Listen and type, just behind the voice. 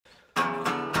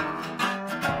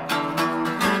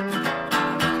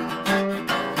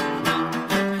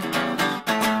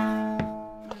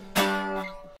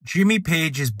Jimmy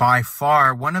Page is by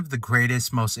far one of the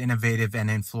greatest, most innovative,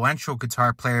 and influential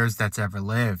guitar players that's ever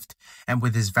lived. And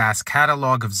with his vast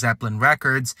catalog of Zeppelin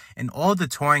records and all the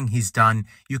touring he's done,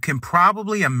 you can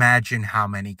probably imagine how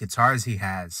many guitars he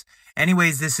has.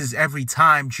 Anyways, this is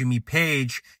Everytime Jimmy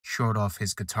Page showed off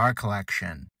his guitar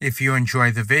collection. If you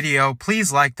enjoyed the video,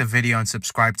 please like the video and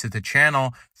subscribe to the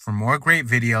channel for more great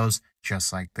videos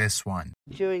just like this one.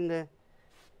 During the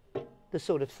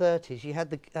sort of 30s, you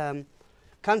had the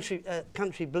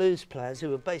country blues players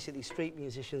who were basically street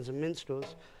musicians and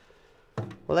minstrels.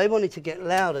 Well, they wanted to get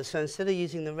louder, so instead of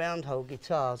using the round hole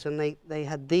guitars, and they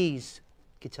had these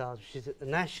guitars, which is at the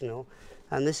National,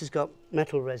 and this has got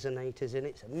metal resonators in it.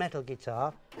 It's a metal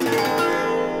guitar, and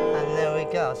there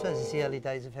we go. I suppose it's the early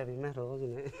days of heavy metal,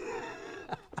 wasn't it?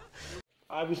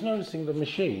 I was noticing the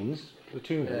machines, the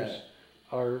tuners,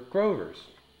 are Grovers,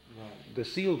 the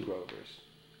sealed Grovers,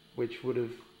 which would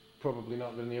have probably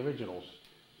not been the originals.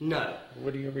 No.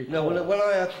 What do you recall? No, when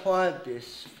I acquired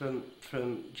this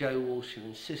from Joe Walsh, who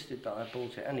insisted that I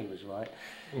bought it, and he was right,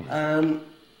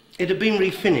 it had been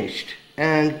refinished,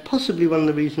 and possibly one of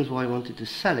the reasons why I wanted to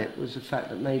sell it was the fact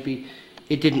that maybe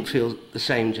it didn't feel the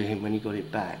same to him when he got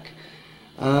it back.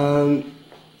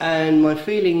 And my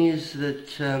feeling is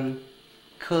that,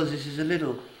 because this is a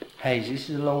little hazy,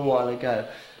 this is a long while ago,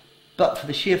 but for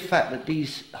the sheer fact that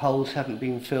these holes haven't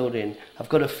been filled in, I've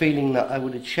got a feeling that I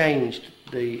would have changed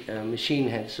the machine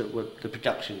heads that were the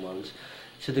production ones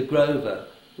to the Grover,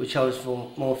 which I was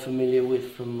more familiar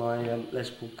with from my Les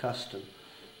Paul Custom.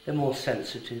 They're more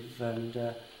sensitive, and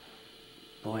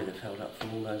boy, they've held up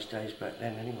from all those days back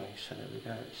then anyway, so there we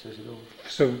go, it says it all.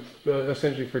 So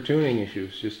essentially for tuning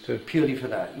issues, just to... Purely for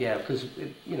that, yeah, because,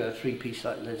 you know, a three-piece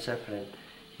like Led Zeppelin,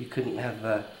 you couldn't have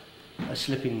a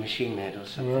slipping machine head or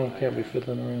something. Well, like can't that. be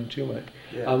fiddling around too much.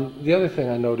 Yeah. The other thing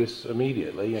I noticed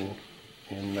immediately in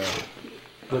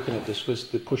looking at this was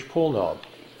the push-pull knob.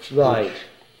 Right.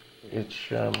 It's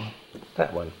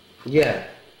that one. Yeah.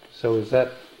 So is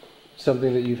that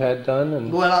something that you've had done?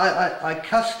 And well, I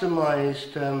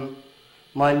customised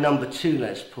my number 2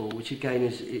 Les Paul, which again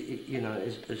is, you know,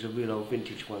 is a real old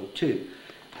vintage one too.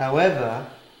 However,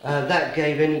 that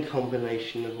gave any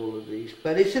combination of all of these,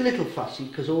 but it's a little fussy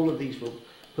because all of these were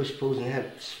push-pulls and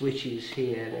had switches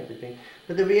here and everything.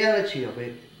 But the reality of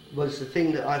it was the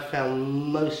thing that I found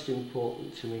most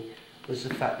important to me was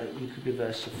the fact that you could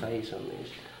reverse the phase on these.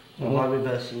 And by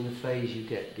reversing the phase, you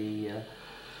get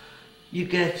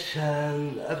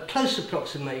a close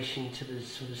approximation to the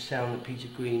sort of sound that Peter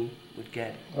Green would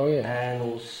get. Oh yeah. And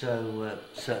also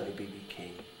certainly B.B.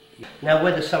 King. Now,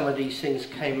 whether some of these things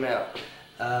came out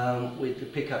with the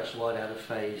pickups wide out of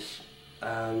phase,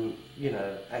 you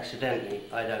know, accidentally,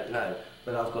 I don't know,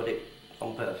 but I've got it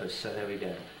on purpose, so there we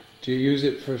go. Do you use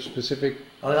it for specific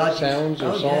sounds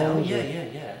or songs? Yeah.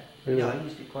 Really? Yeah, I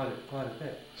used it quite a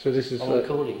bit. So this is on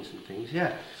recordings and things,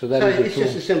 yeah. So it's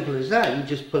just as simple as that. You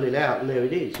just pull it out and there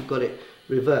it is. You've got it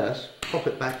reversed, pop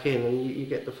it back in, and you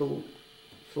get the full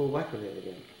whack of it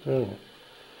again. Brilliant.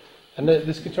 And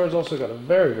this guitar's also got a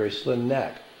very, very slim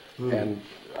neck, and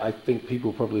I think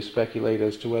people probably speculate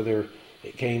as to whether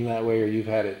it came that way or you've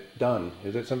had it done.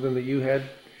 Is that something that you had?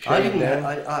 I didn't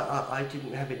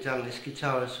have it done. This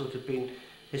guitar has sort of been,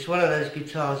 it's one of those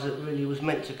guitars that really was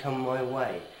meant to come my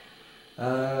way.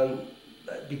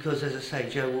 Because, as I say,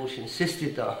 Joe Walsh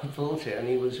insisted that I bought it, and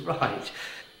he was right.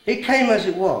 It came as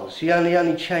it was. The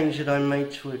only change that I made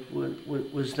to it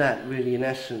was that, really, in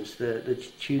essence, the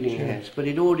tuning heads. But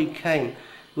it already came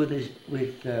with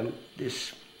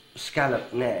this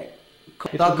scallop neck.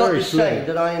 I've got to say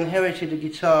that I inherited a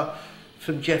guitar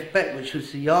from Jeff Beck, which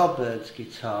was the Yardbirds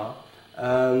guitar,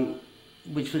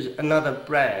 which was another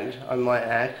brand, I might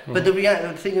add. But the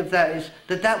thing of that is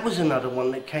that was another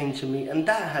one that came to me, and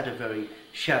that had a very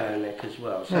shallow neck as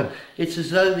well. So it's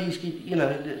as though these, you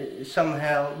know,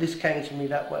 somehow this came to me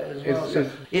that way as well. So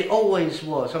it always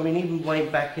was. I mean, even way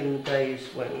back in the days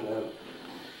when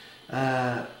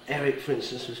Eric, for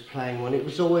instance, was playing one, it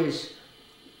was always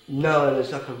known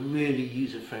as like a really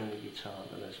user-friendly guitar,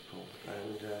 the Les Paul.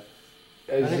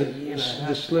 And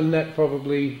the slim neck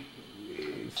probably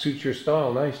suits your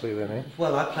style nicely then, eh?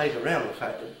 Well, I played around the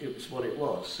fact that it was what it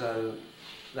was, so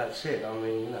that's it. I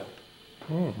mean, you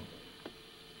know.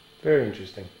 Very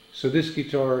interesting. So this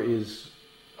guitar is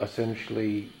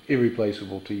essentially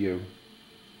irreplaceable to you?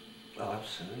 Oh,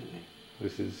 absolutely.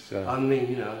 This is... I mean,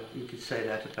 you know, you could say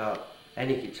that about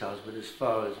any guitars, but as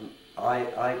far as I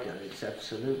go, it's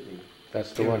absolutely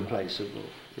irreplaceable.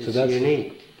 It's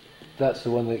unique. That's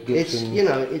the one that gets you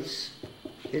know,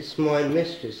 it's my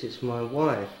mistress, it's my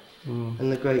wife.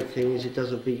 And the great thing is it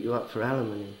doesn't beat you up for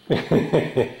alimony.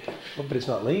 Well, but it's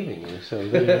not leaving you, so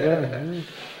there you go.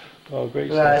 Oh, great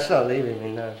No, stuff. it's not leaving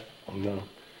me, no. No.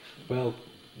 Well,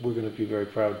 we're going to be very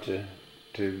proud to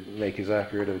make as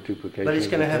accurate a duplication. But it's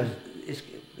going to have,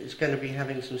 it's going to be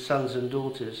having some sons and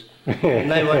daughters, and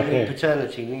they won't need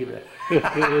paternity neither.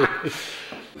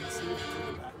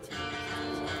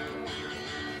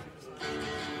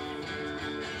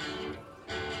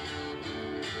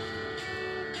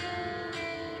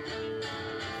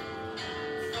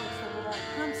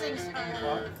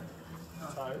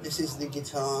 This is the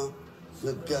guitar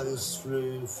that goes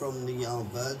through from the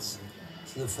Yardbirds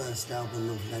to the first album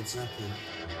of Led Zeppelin.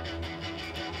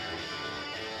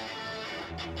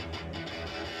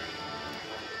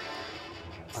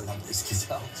 I love this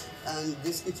guitar. And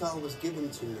this guitar was given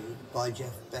to me by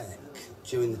Jeff Beck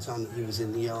during the time that he was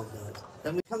in the Yardbirds.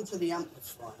 Then we come to the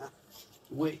amplifier,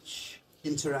 which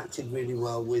interacted really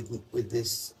well with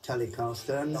this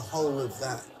Telecaster, and the whole of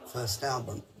that first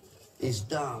album is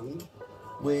done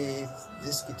with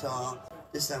this guitar,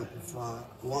 this amplifier,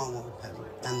 wah-wah pedal,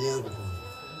 and the overhaul.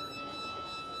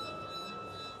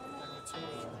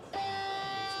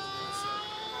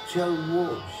 Joe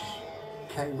Walsh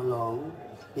came along,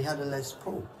 he had a Les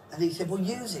Paul, and he said, well,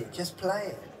 use it, just play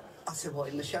it. I said, what,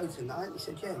 in the show tonight? He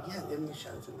said, yeah, in the show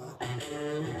tonight.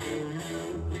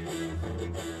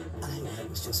 Anyway, it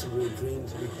was just a real dream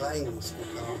to be playing this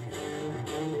guitar.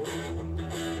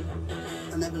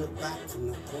 I never looked back from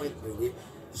that point, really.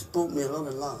 It's brought me a lot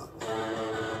of luck.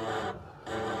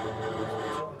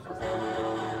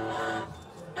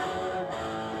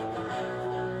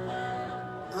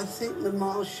 I think the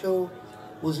Marshall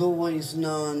was always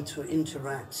known to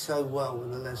interact so well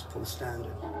with the Les Paul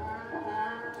standard.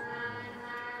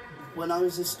 When I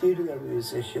was a studio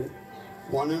musician,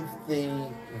 one of the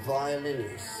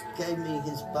violinists gave me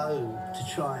his bow to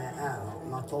try it out,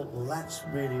 and I thought, well, that's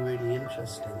really, really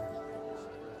interesting.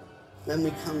 Then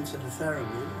we come to the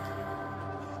theremin.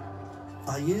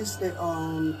 I used it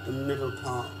on the middle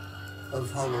part of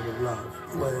Whole Lot of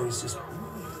Love, where it's this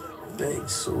big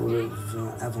sort of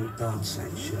avant-garde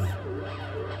section.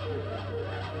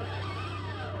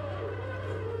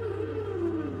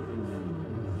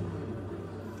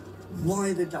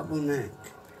 Why the double neck?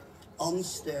 On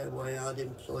Stairway, I'd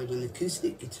employed an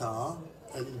acoustic guitar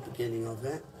at the beginning of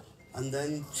it, and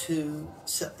then two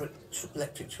separate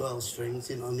electric 12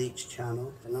 strings in on each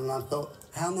channel. And then I thought,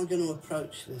 how am I going to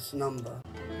approach this number?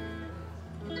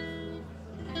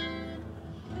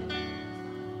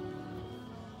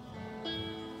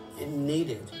 It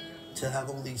needed to have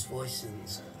all these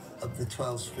voicings of the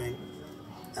 12 string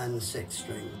and the 6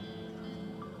 string.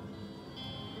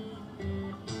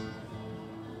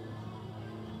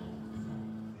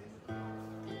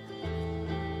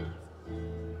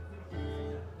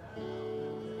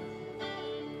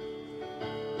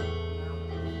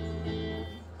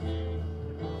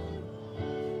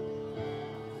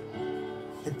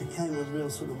 It became a real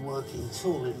sort of working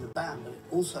tool in the band, but it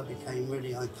also became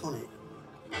really iconic.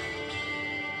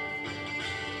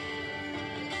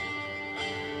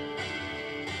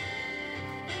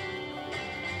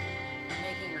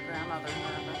 Making your grandmother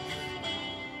nervous.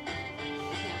 You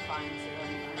can't find you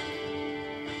anywhere.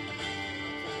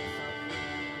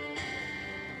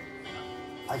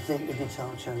 I think the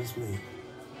guitar chose me.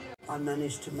 I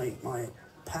managed to make my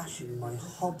passion my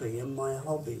hobby, and my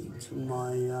hobby to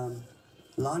my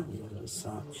livelihood as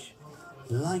such.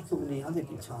 Like all the other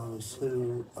guitarists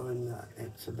who are in that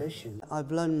exhibition.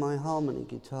 I've loaned my harmony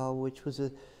guitar, which was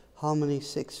a harmony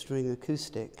 6-string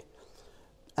acoustic.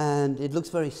 And it looks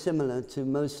very similar to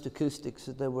most acoustics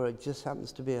that there were. It just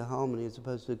happens to be a harmony as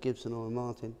opposed to a Gibson or a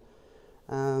Martin.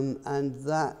 And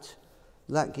that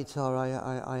guitar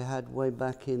I had way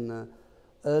back in the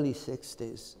early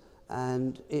 60s.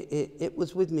 And it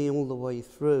was with me all the way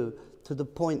through, to the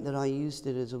point that I used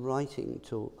it as a writing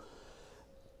tool.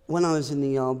 When I was in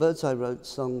the Yardbirds, I wrote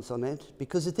songs on it,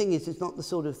 because the thing is, it's not the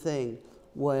sort of thing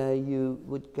where you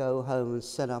would go home and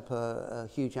set up a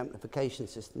huge amplification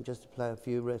system just to play a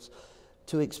few riffs.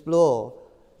 To explore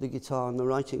the guitar and the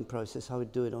writing process, I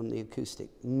would do it on the acoustic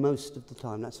most of the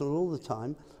time. That's not all the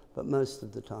time, but most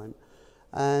of the time.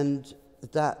 And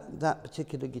that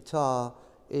particular guitar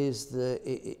is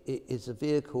a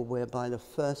vehicle whereby the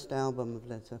first album of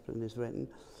Led Zeppelin is written,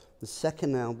 the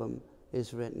second album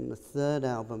is written, the third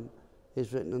album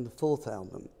is written, and the fourth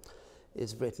album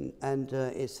is written. And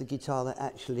it's the guitar that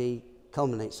actually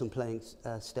culminates on playing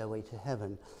Stairway to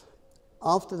Heaven.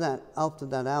 After that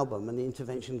album and the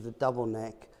intervention of the double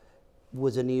neck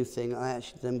was a new thing, I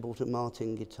actually then bought a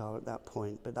Martin guitar at that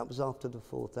point, but that was after the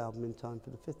fourth album, in time for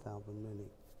the fifth album, really.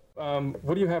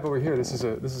 What do you have over here? This is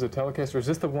a Telecaster. Is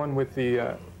this the one with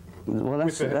the? Well,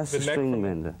 that's the a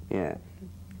string-bender. Yeah.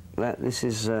 This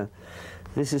is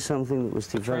something that was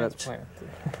developed.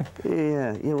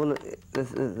 yeah. Well,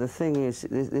 the thing is,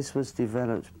 this was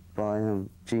developed by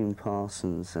Gene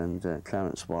Parsons and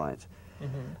Clarence White.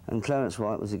 And Clarence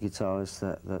White was a guitarist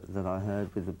that I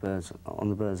heard with the Birds on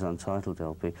the Birds Untitled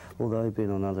LP, although he'd been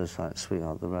on others like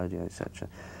Sweetheart, The Rodeo, etc.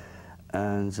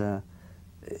 And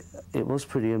it was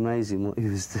pretty amazing what he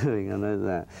was doing. I know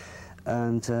that.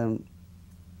 And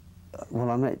well,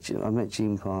 I met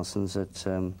Gene Parsons at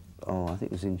I think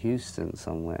it was in Houston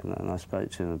somewhere, and I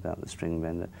spoke to him about the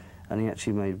String-Bender, and he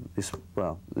actually made this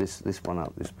one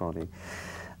up, this body.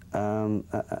 And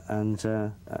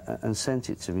sent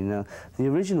it to me. Now, the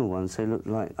original ones, they look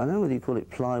like, I don't know whether you call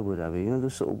it plywood over, you know, the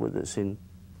sort of wood that's in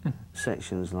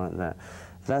sections like that.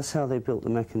 That's how they built the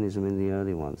mechanism in the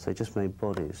early ones. They just made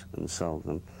bodies and sold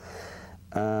them.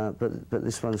 But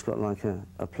this one's got like a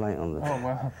plate on the. Oh,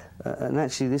 wow. And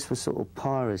actually, this was sort of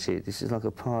pirated. This is like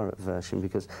a pirate version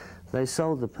because they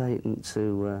sold the patent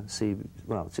to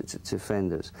to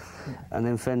Fenders, and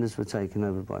then Fenders were taken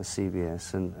over by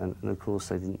CBS, and of course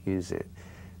they didn't use it.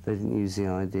 They didn't use the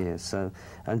idea. So,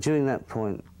 and during that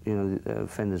point, you know,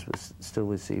 Fenders was still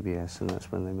with CBS, and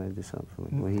that's when they made this up for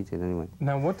me. Well, he did anyway.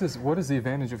 Now, what is the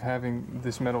advantage of having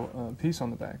this metal piece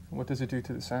on the back? What does it do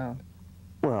to the sound?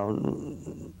 Well,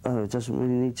 it doesn't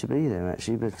really need to be there,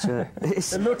 actually, but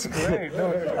it's... It looks great.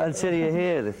 Until you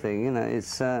hear the thing, you know,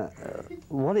 it's...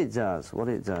 what it does,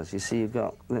 you see, you've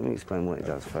got... Let me explain what it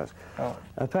does first. Oh.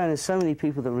 Apparently, there's so many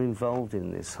people that were involved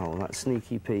in this whole, like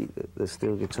Sneaky Pete, the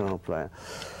steel guitar player,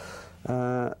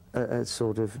 had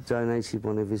sort of donated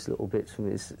one of his little bits from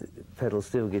his pedal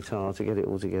steel guitar to get it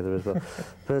all together as well.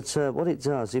 But what it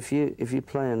does, if you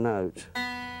play a note...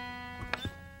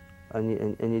 And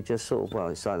you just sort of, well,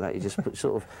 it's like that, you just put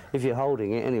sort of, if you're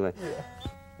holding it anyway,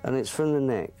 and it's from the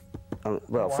neck,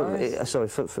 well, from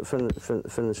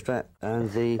the strap,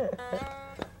 and it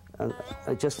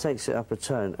just takes it up a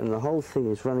tone, and the whole thing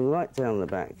is running right down the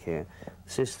back here,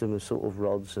 system of sort of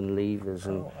rods and levers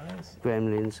and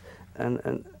gremlins, and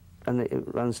it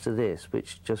runs to this,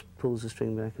 which just pulls the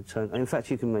string back a tone. In fact,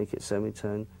 you can make it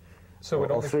semitone, so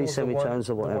or three semitones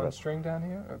or whatever. The one string down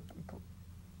here?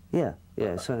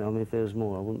 Yeah, so, I mean, if there was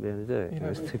more, I wouldn't be able to do it. You know,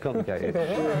 it's too complicated.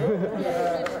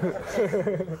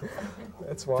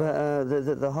 That's why.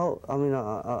 But the whole, I mean,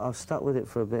 I've stuck with it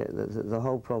for a bit. The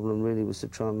whole problem really was to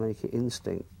try and make it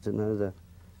instinct, to know the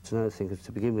thing, because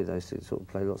to begin with, I used to sort of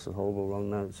play lots of horrible wrong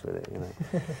notes with it, you know.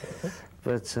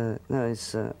 But, no,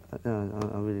 it's, no,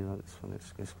 I really like this one.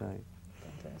 It's great.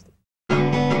 Fantastic.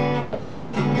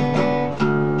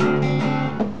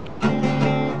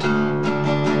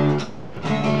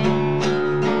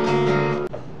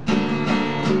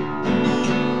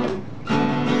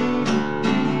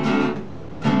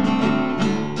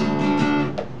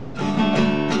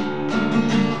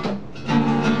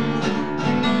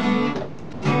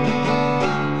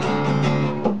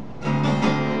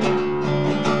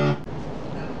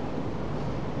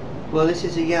 Well, this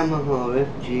is a Yamaha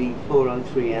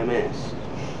FG403MS,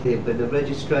 but the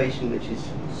registration, which is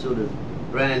sort of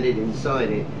branded inside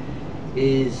it,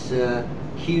 is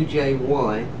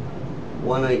QJY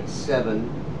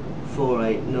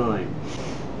 187489,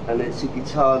 and it's a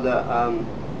guitar that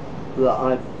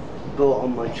I bought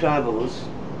on my travels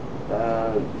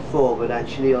before, but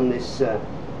actually on this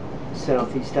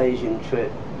Southeast Asian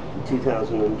trip in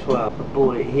 2012. I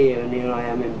bought it here, and here I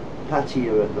am in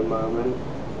Pattaya at the moment.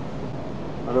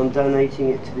 And I'm donating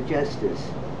it to the Jesters,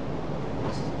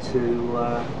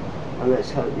 and let's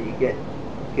hope that you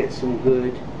get some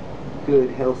good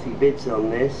healthy bids on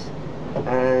this,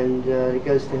 and it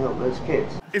goes to help those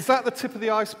kids. Is that the tip of the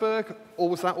iceberg, or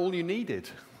was that all you needed?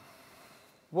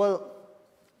 Well,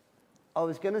 I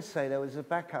was going to say there was a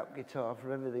backup guitar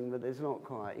for everything, but there's not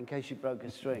quite, in case you broke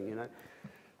a string, you know.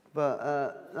 But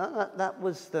that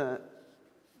was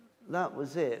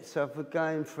it. So if we're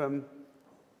going from...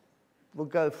 We'll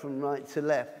go from right to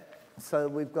left. So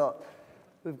we've got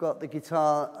the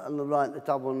guitar on the right, the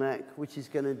double neck, which is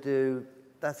going to do,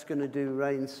 that's going to do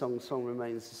Rain Song. Song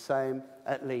remains the same,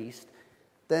 at least.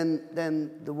 Then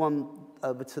the one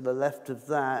over to the left of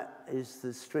that is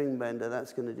the String-Bender.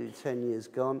 That's going to do 10 Years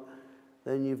Gone.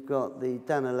 Then you've got the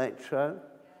Dan Electro,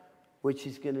 which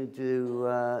is going to do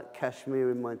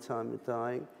Kashmir in My Time of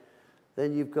Dying.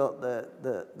 Then you've got the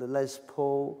Les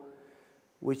Paul,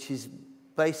 which is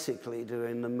basically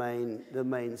doing the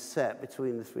main set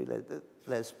between the three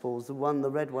Les Pauls. The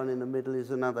red one in the middle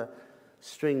is another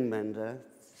String-Bender.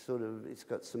 Sort of, it's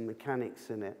got some mechanics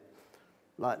in it,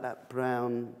 like that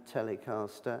brown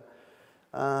Telecaster.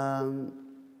 And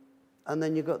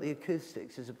then you've got the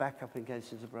acoustics as a backup in case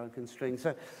there's a broken string.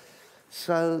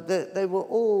 So they were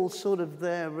all sort of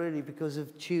there really because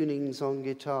of tunings on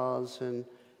guitars and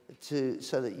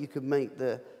so that you could make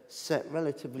the set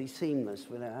relatively seamless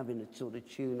without having to sort of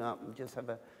tune up and just have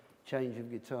a change of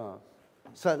guitar.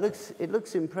 So it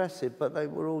looks impressive, but they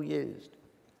were all used.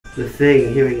 The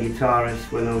thing, hearing guitarists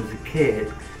when I was a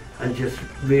kid and just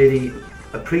really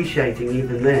appreciating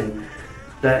even then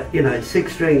that, you know, it's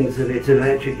 6 strings and it's an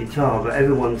electric guitar, but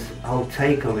everyone's whole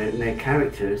take on it and their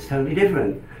character is totally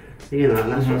different. You know,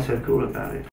 and that's what's so cool about it.